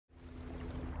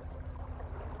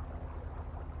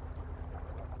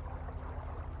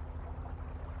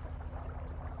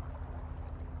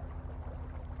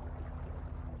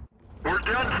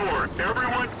done for.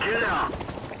 Everyone get out.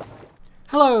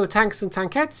 Hello tanks and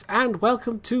tankettes, and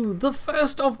welcome to the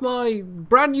first of my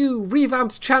brand new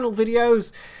revamped channel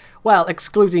videos. Well,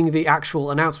 excluding the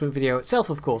actual announcement video itself,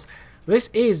 of course. This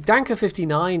is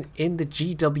Danker59 in the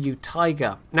GW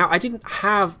Tiger. Now, I didn't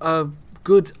have a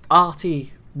good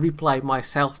arty replay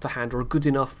myself to hand, or a good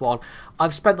enough one.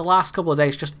 I've spent the last couple of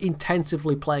days just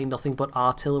intensively playing nothing but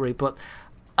artillery, but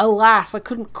alas, I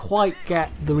couldn't quite get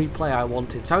the replay I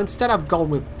wanted. So instead I've gone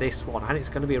with this one, and it's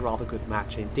going to be a rather good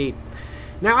match indeed.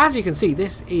 Now, as you can see,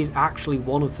 this is actually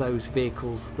one of those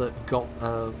vehicles that got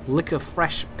a lick of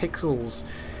fresh pixels,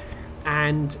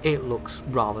 and it looks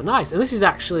rather nice. And this is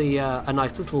actually a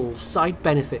nice little side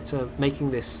benefit to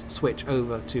making this switch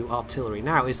over to artillery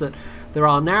now, is that there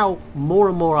are now more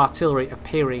and more artillery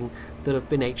appearing that have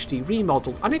been HD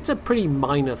remodeled, and it's a pretty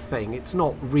minor thing. It's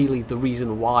not really the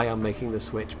reason why I'm making the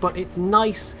switch, but it's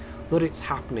nice that it's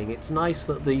happening. It's nice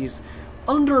that these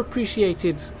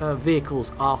underappreciated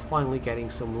vehicles are finally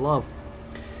getting some love.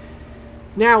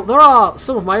 Now, there are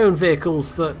some of my own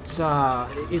vehicles that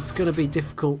it's going to be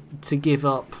difficult to give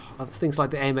up, things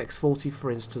like the AMX-40 for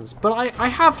instance, but I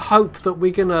have hope that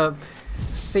we're going to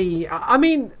see, I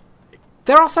mean,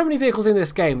 there are so many vehicles in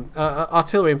this game,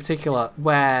 artillery in particular,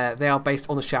 where they are based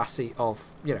on the chassis of,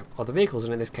 you know, other vehicles,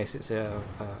 and in this case it's a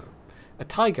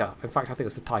Tiger. In fact, I think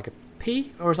it's the Tiger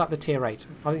P, or is that the Tier 8?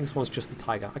 I think this one's just the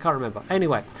Tiger. I can't remember.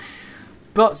 Anyway,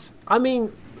 but, I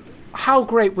mean, how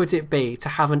great would it be to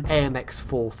have an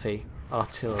AMX-40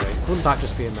 artillery? Wouldn't that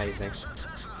just be amazing?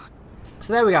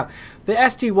 So there we go. The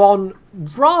ST1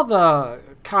 rather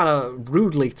kind of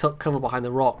rudely took cover behind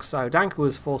the rocks, so Danker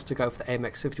was forced to go for the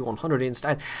AMX-5100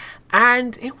 instead,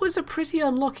 and it was a pretty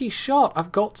unlucky shot,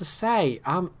 I've got to say.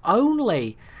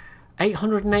 Only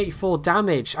 884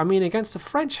 damage. I mean, against a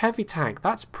French heavy tank,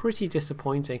 that's pretty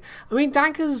disappointing. I mean,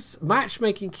 Danker's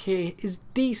matchmaking here is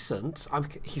decent.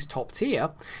 He's top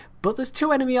tier, but there's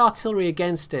two enemy artillery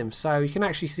against him, so you can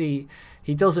actually see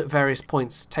he does at various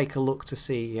points take a look to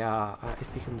see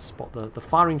if he can spot the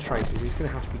firing traces. He's going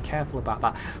to have to be careful about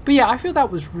that. But yeah, I feel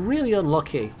that was really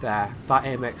unlucky there, that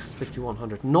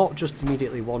AMX-5100, not just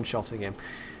immediately one-shotting him.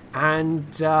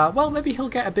 And, well, maybe he'll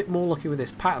get a bit more lucky with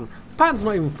this pattern. The pattern's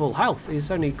not even full health.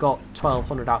 He's only got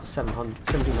 1200 out of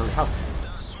 1700 health.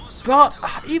 But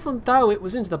even though it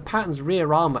was into the pattern's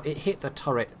rear armour, it hit the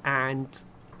turret, and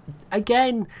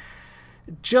again,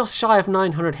 just shy of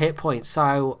 900 hit points.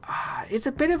 So it's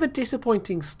a bit of a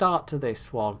disappointing start to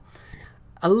this one.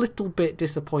 A little bit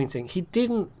disappointing. He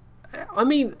didn't, I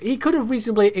mean, he could have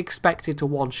reasonably expected to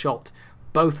one-shot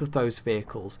both of those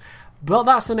vehicles. But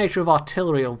that's the nature of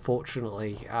artillery,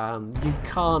 unfortunately. You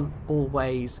can't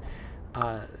always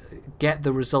get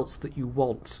the results that you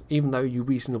want, even though you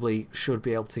reasonably should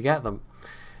be able to get them.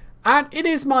 And it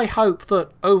is my hope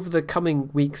that over the coming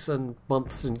weeks and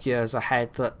months and years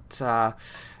ahead, that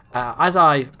as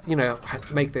I, you know,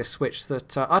 make this switch,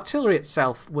 that artillery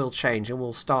itself will change, and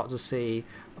we'll start to see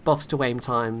buffs to aim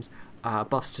times,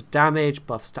 buffs to damage,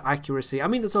 buffs to accuracy. I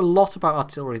mean, there's a lot about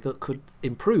artillery that could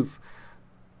improve.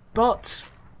 But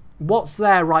what's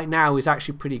there right now is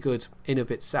actually pretty good in of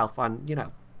itself, and, you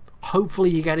know, hopefully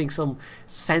you're getting some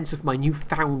sense of my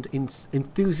newfound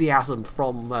enthusiasm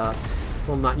from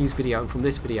that news video and from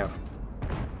this video.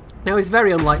 Now, it's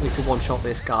very unlikely to one-shot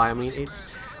this guy. I mean,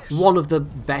 it's one of the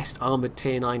best armoured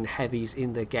Tier 9 heavies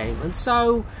in the game, and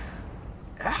so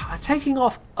taking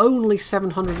off only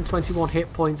 721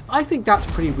 hit points, I think that's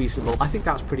pretty reasonable. I think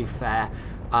that's pretty fair.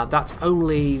 That's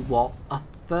only, what, a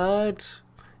third?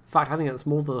 In fact, I think that's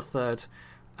more than a third.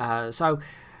 So,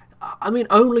 I mean,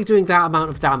 only doing that amount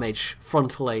of damage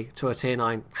frontally to a Tier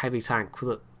 9 heavy tank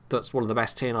that's one of the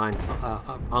best Tier 9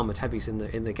 armoured heavies in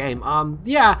the game.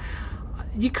 Yeah,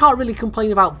 you can't really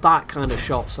complain about that kind of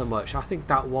shot so much. I think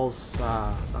that was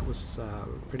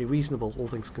pretty reasonable, all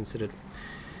things considered.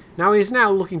 Now, he's now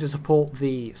looking to support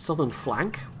the southern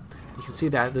flank. You can see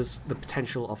there's the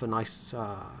potential of a nice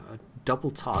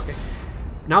double target.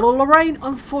 Now, the Lorraine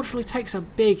unfortunately takes a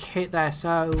big hit there,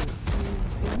 so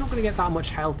he's not going to get that much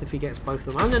health if he gets both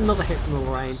of them. And another hit from the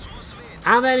Lorraine.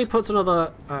 And then he puts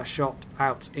another shot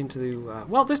out into the,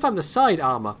 well, this time the side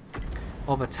armour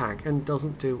of a tank, and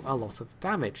doesn't do a lot of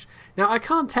damage. Now, I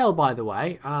can't tell, by the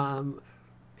way,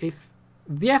 if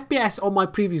the FPS on my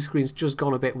preview screen's just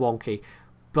gone a bit wonky,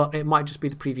 but it might just be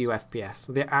the preview FPS.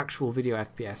 The actual video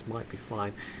FPS might be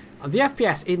fine. The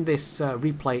FPS in this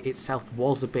replay itself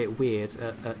was a bit weird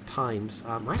at times.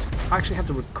 I actually had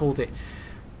to record it,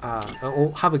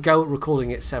 or have a go at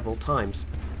recording it several times,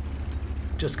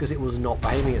 just because it was not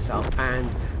behaving itself.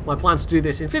 And my plans to do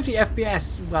this in 50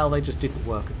 FPS, well, they just didn't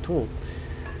work at all.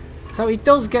 So he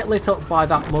does get lit up by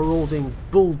that marauding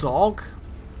bulldog,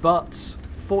 but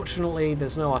fortunately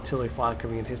there's no artillery fire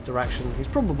coming in his direction. He's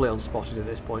probably unspotted at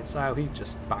this point, so he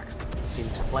just backs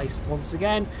into place once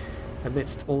again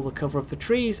amidst all the cover of the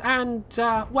trees, and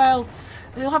well,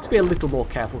 he'll have to be a little more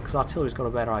careful because artillery's got a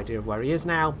better idea of where he is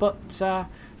now, but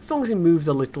as long as he moves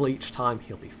a little each time,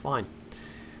 he'll be fine.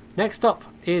 Next up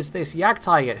is this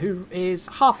Jagdtiger, who is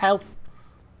half health,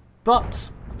 but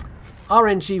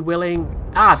RNG willing.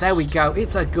 Ah, there we go.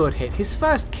 It's a good hit. His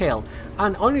first kill,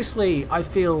 and honestly, I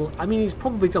mean, he's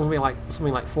probably done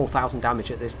something like 4,000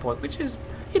 damage at this point, which is,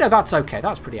 you know, that's okay.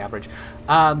 That's pretty average.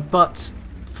 But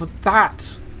for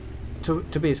that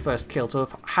to be his first kill, to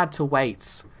have had to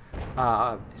wait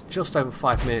just over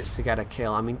 5 minutes to get a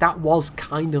kill, I mean, that was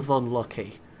kind of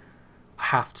unlucky, I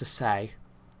have to say.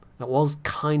 That was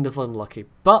kind of unlucky.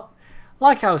 But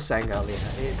like I was saying earlier,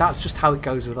 that's just how it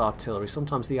goes with artillery.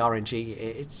 Sometimes the RNG,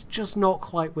 it's just not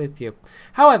quite with you.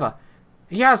 However,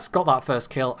 he has got that first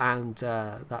kill, and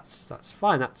that's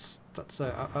fine. That's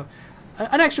an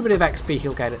extra bit of XP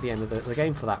he'll get at the end of the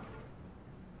game for that.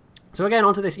 So again,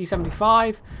 onto this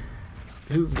E75,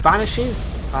 who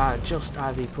vanishes just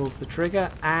as he pulls the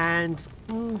trigger, and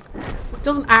it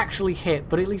doesn't actually hit,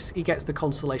 but at least he gets the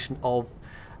consolation of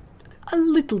a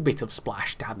little bit of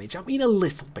splash damage. I mean, a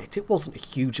little bit. It wasn't a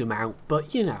huge amount,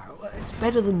 but you know, it's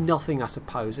better than nothing, I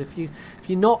suppose. If you're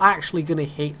not actually going to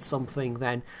hit something,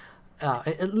 then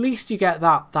at least you get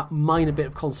that minor bit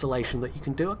of consolation that you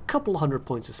can do a couple of 100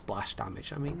 points of splash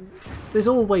damage. I mean, there's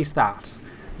always that.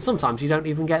 Sometimes you don't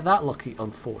even get that lucky,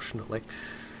 unfortunately.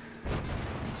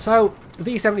 So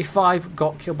the E75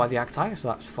 got killed by the Jagdtiger, so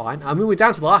that's fine. I mean, we're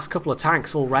down to the last couple of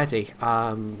tanks already.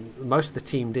 Most of the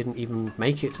team didn't even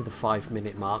make it to the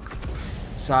 5-minute mark.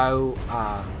 So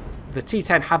the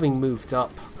T10 having moved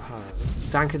up,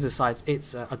 Danka decides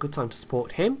it's a good time to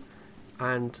support him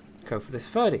and go for this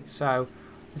Ferdy. So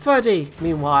the Ferdy,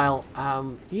 meanwhile,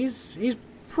 he's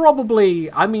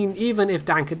probably, I mean, even if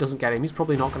Danka doesn't get him, he's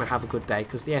probably not going to have a good day,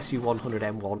 because the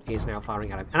SU-100M1 is now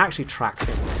firing at him and actually tracks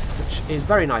him, which is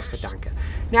very nice for Danka.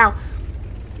 Now,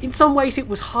 in some ways, it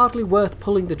was hardly worth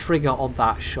pulling the trigger on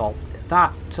that shot.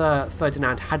 That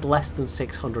Ferdinand had less than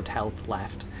 600 health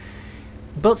left.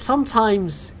 But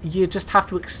sometimes you just have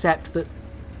to accept that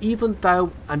even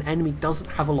though an enemy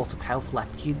doesn't have a lot of health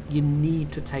left, you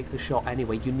need to take the shot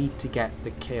anyway. You need to get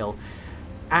the kill.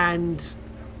 And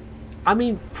I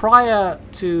mean, prior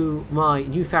to my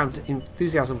newfound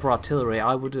enthusiasm for artillery,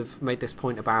 I would have made this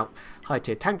point about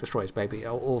high-tier tank destroyers, maybe,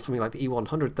 or something like the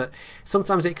E100, that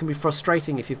sometimes it can be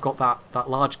frustrating if you've got that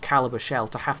large caliber shell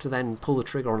to have to then pull the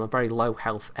trigger on a very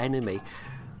low-health enemy.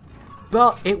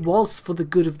 But it was for the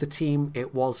good of the team.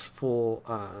 It was for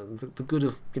the good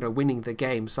of, you know, winning the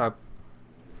game. So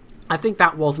I think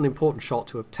that was an important shot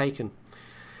to have taken.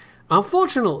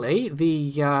 Unfortunately,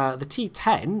 the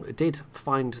T10 did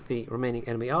find the remaining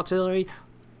enemy artillery,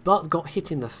 but got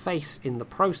hit in the face in the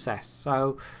process.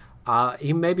 So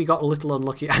he maybe got a little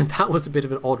unlucky, and that was a bit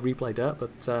of an odd replay, Dirt,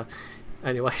 but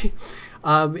anyway.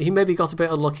 He maybe got a bit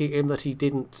unlucky in that he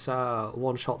didn't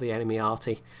one-shot the enemy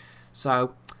arty.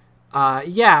 So,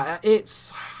 yeah,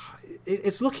 it's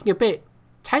looking a bit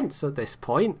tense at this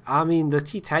point. I mean, the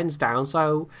T10's down,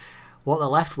 so what they're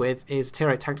left with is a tier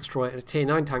 8 tank destroyer and a tier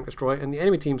 9 tank destroyer, and the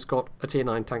enemy team's got a tier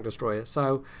 9 tank destroyer.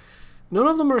 So none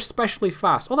of them are especially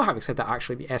fast. Although, having said that,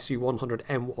 actually the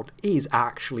SU-100M1 is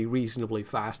actually reasonably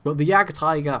fast, but the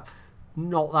Jagdtiger,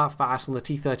 not that fast, and the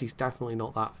T-30 is definitely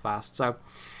not that fast. So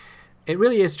it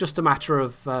really is just a matter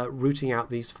of rooting out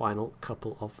these final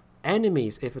couple of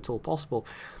enemies, if at all possible.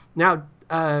 Now,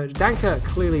 Danka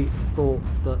clearly thought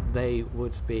that they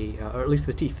would be, or at least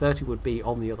the T-30 would be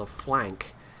on the other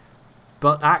flank.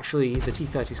 But actually, the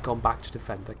T-30's gone back to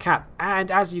defend the cap.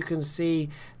 And as you can see,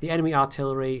 the enemy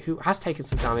artillery, who has taken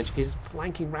some damage, is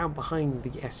flanking round behind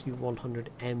the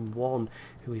SU-100M1,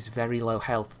 who is very low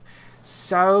health.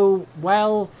 So,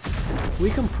 well, we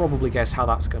can probably guess how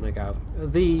that's going to go.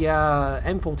 The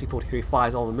M4043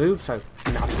 fires on the move, so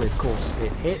naturally, of course,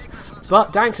 it hit.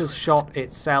 But Danka's shot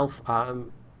itself,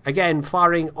 again,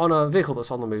 firing on a vehicle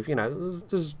that's on the move, you know,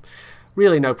 there's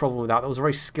really no problem with that. That was a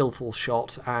very skillful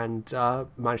shot, and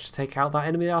managed to take out that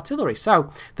enemy artillery.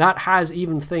 So that has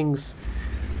evened things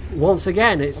once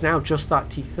again. It's now just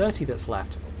that T-30 that's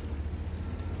left.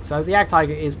 So the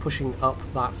Jagdtiger is pushing up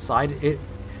that side. It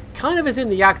kind of is in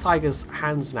the Jagdtiger's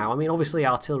hands now. I mean, obviously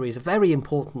artillery is a very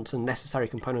important and necessary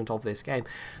component of this game,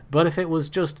 but if it was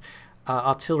just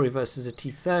artillery versus a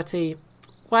T-30,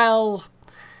 well,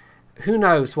 who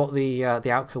knows what the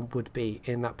outcome would be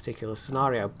in that particular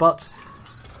scenario. But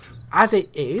As it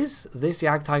is, this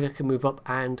Jagdtiger can move up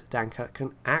and Danka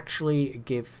can actually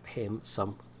give him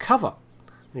some cover.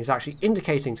 And he's actually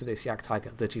indicating to this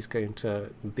Jagdtiger that he's going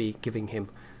to be giving him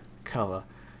cover.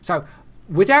 So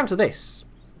we're down to this.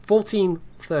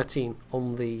 14-13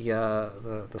 on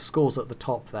the scores at the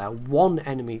top there. One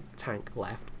enemy tank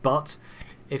left, but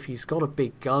if he's got a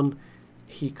big gun,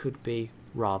 he could be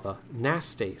rather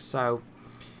nasty. So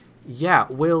yeah,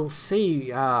 we'll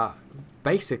see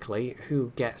basically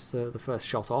who gets the first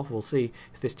shot off. We'll see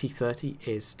if this T-30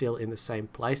 is still in the same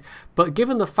place. But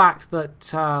given the fact that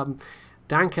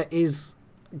Danka is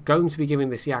going to be giving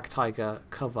this Jagdtiger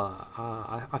cover,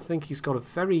 I think he's got a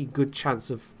very good chance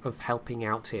of helping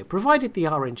out here, provided the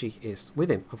RNG is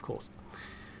with him, of course.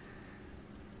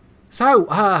 So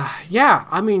yeah,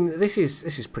 I mean, this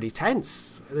is pretty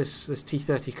tense. This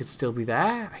T-30 could still be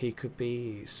there. He could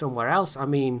be somewhere else. I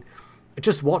mean,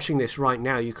 just watching this right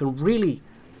now, you can really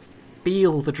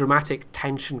feel the dramatic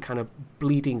tension kind of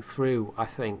bleeding through, I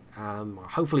think.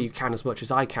 Hopefully you can as much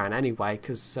as I can anyway,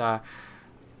 because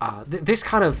this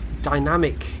kind of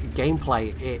dynamic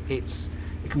gameplay, it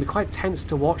can be quite tense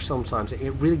to watch sometimes. It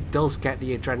really does get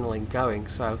the adrenaline going.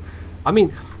 So, I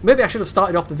mean, maybe I should have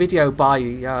started off the video by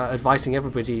advising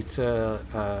everybody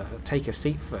to take a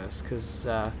seat first, because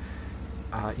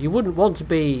you wouldn't want to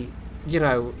be, you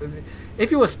know,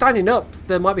 if you were standing up,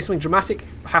 there might be something dramatic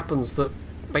happens that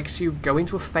makes you go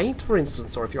into a faint, for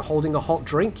instance, or if you're holding a hot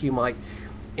drink, you might,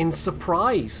 in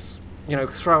surprise, you know,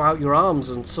 throw out your arms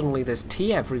and suddenly there's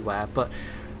tea everywhere. But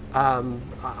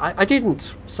I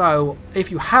didn't. So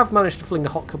if you have managed to fling a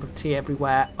hot cup of tea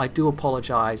everywhere, I do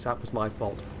apologise. That was my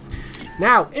fault.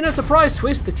 Now, in a surprise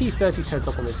twist, the T-30 turns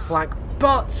up on this flank,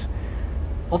 but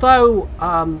although,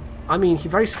 I mean, he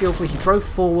very skillfully, he drove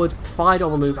forward, fired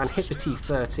on the move and hit the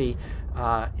T-30.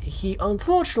 He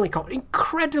unfortunately got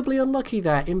incredibly unlucky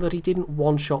there in that he didn't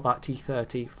one-shot that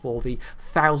T-30 for the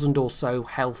 1,000 or so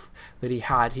health that he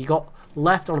had. He got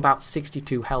left on about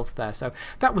 62 health there, so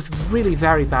that was really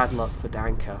very bad luck for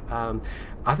Danka.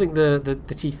 I think the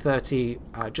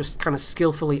T-30 just kind of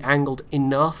skillfully angled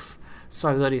enough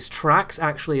so that his tracks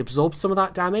actually absorbed some of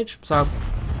that damage. So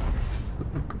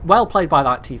well played by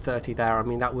that T-30 there. I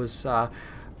mean, that was a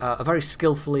very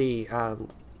skillfully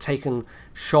taken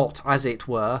shot, as it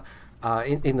were,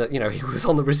 in that, you know, he was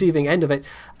on the receiving end of it,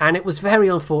 and it was very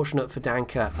unfortunate for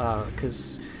Danka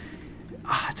because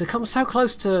to come so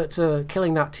close to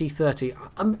killing that T-30,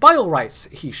 and by all rights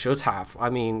he should have. I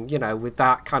mean, you know, with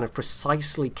that kind of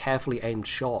precisely, carefully aimed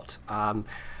shot,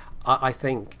 I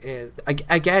think,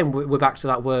 again, we're back to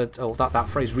that word, or that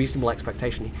phrase, reasonable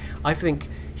expectation. I think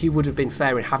he would have been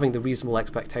fair in having the reasonable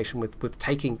expectation with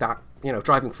taking that, you know,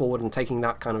 driving forward and taking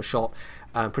that kind of shot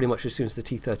pretty much as soon as the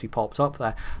T-30 popped up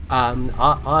there.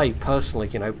 I personally,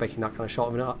 you know, making that kind of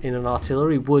shot in an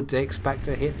artillery would expect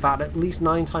to hit that at least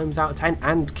 9 times out of 10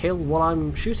 and kill what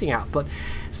I'm shooting at. But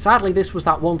sadly, this was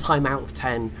that 1 time out of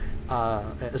 10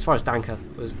 as far as Danka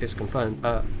is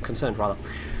concerned, rather.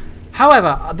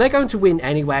 However, they're going to win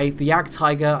anyway. The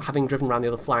Jagdtiger, having driven around the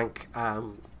other flank,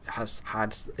 has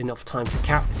had enough time to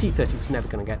cap. The T-30 was never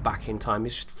going to get back in time.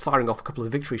 He's just firing off a couple of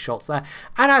victory shots there.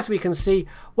 And as we can see,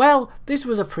 well, this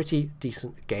was a pretty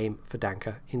decent game for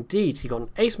Danka indeed. He got an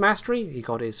Ace Mastery, he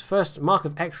got his first Mark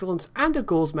of Excellence, and a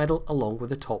Gauze Medal along with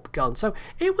a Top Gun. So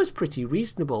it was pretty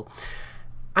reasonable.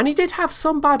 And he did have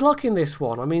some bad luck in this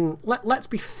one. I mean, let's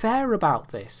be fair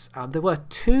about this. There were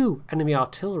 2 enemy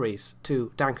artilleries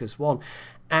to Danka's 1.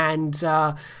 And,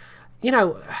 you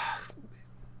know,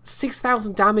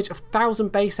 6,000 damage,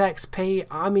 1,000 base XP.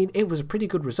 I mean, it was a pretty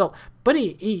good result. But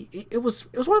it was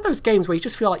one of those games where you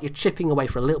just feel like you're chipping away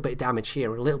for a little bit of damage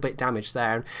here, a little bit of damage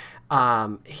there.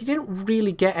 And he didn't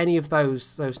really get any of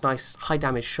those nice high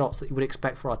damage shots that you would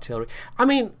expect for artillery. I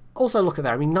mean, also look at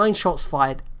that. I mean, 9 shots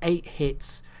fired, 8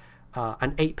 hits,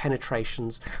 and 8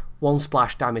 penetrations, 1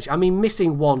 splash damage. I mean,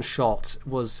 missing 1 shot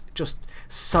was just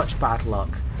such bad luck.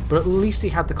 But at least he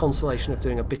had the consolation of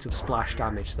doing a bit of splash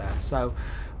damage there. So,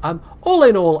 all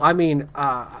in all, I mean,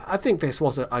 I think this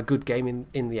was a good game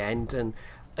in the end. And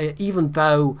even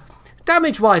though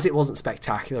damage-wise it wasn't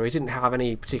spectacular, he didn't have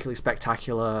any particularly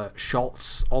spectacular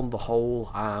shots on the whole.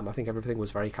 I think everything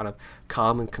was very kind of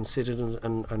calm and considered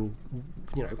and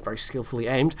you know, very skillfully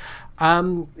aimed.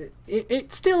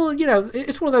 It's still, you know,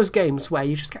 it's one of those games where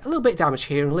you just get a little bit of damage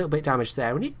here and a little bit of damage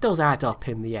there, and it does add up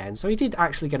in the end. So he did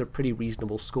actually get a pretty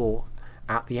reasonable score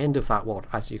at the end of that one,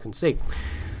 as you can see.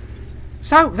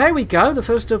 So there we go, the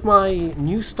first of my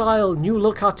new style, new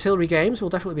look artillery games. We'll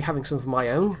definitely be having some of my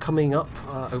own coming up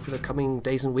over the coming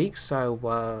days and weeks, so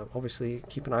obviously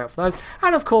keep an eye out for those.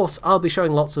 And of course I'll be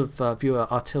showing lots of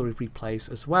viewer artillery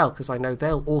replays as well, because I know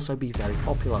they'll also be very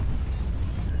popular.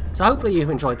 So hopefully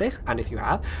you've enjoyed this, and if you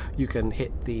have, you can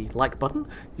hit the like button,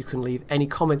 you can leave any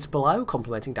comments below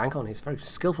complimenting Dank on his very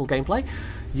skillful gameplay,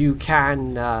 you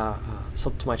can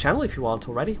sub to my channel if you aren't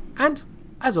already, and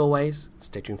as always,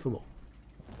 stay tuned for more.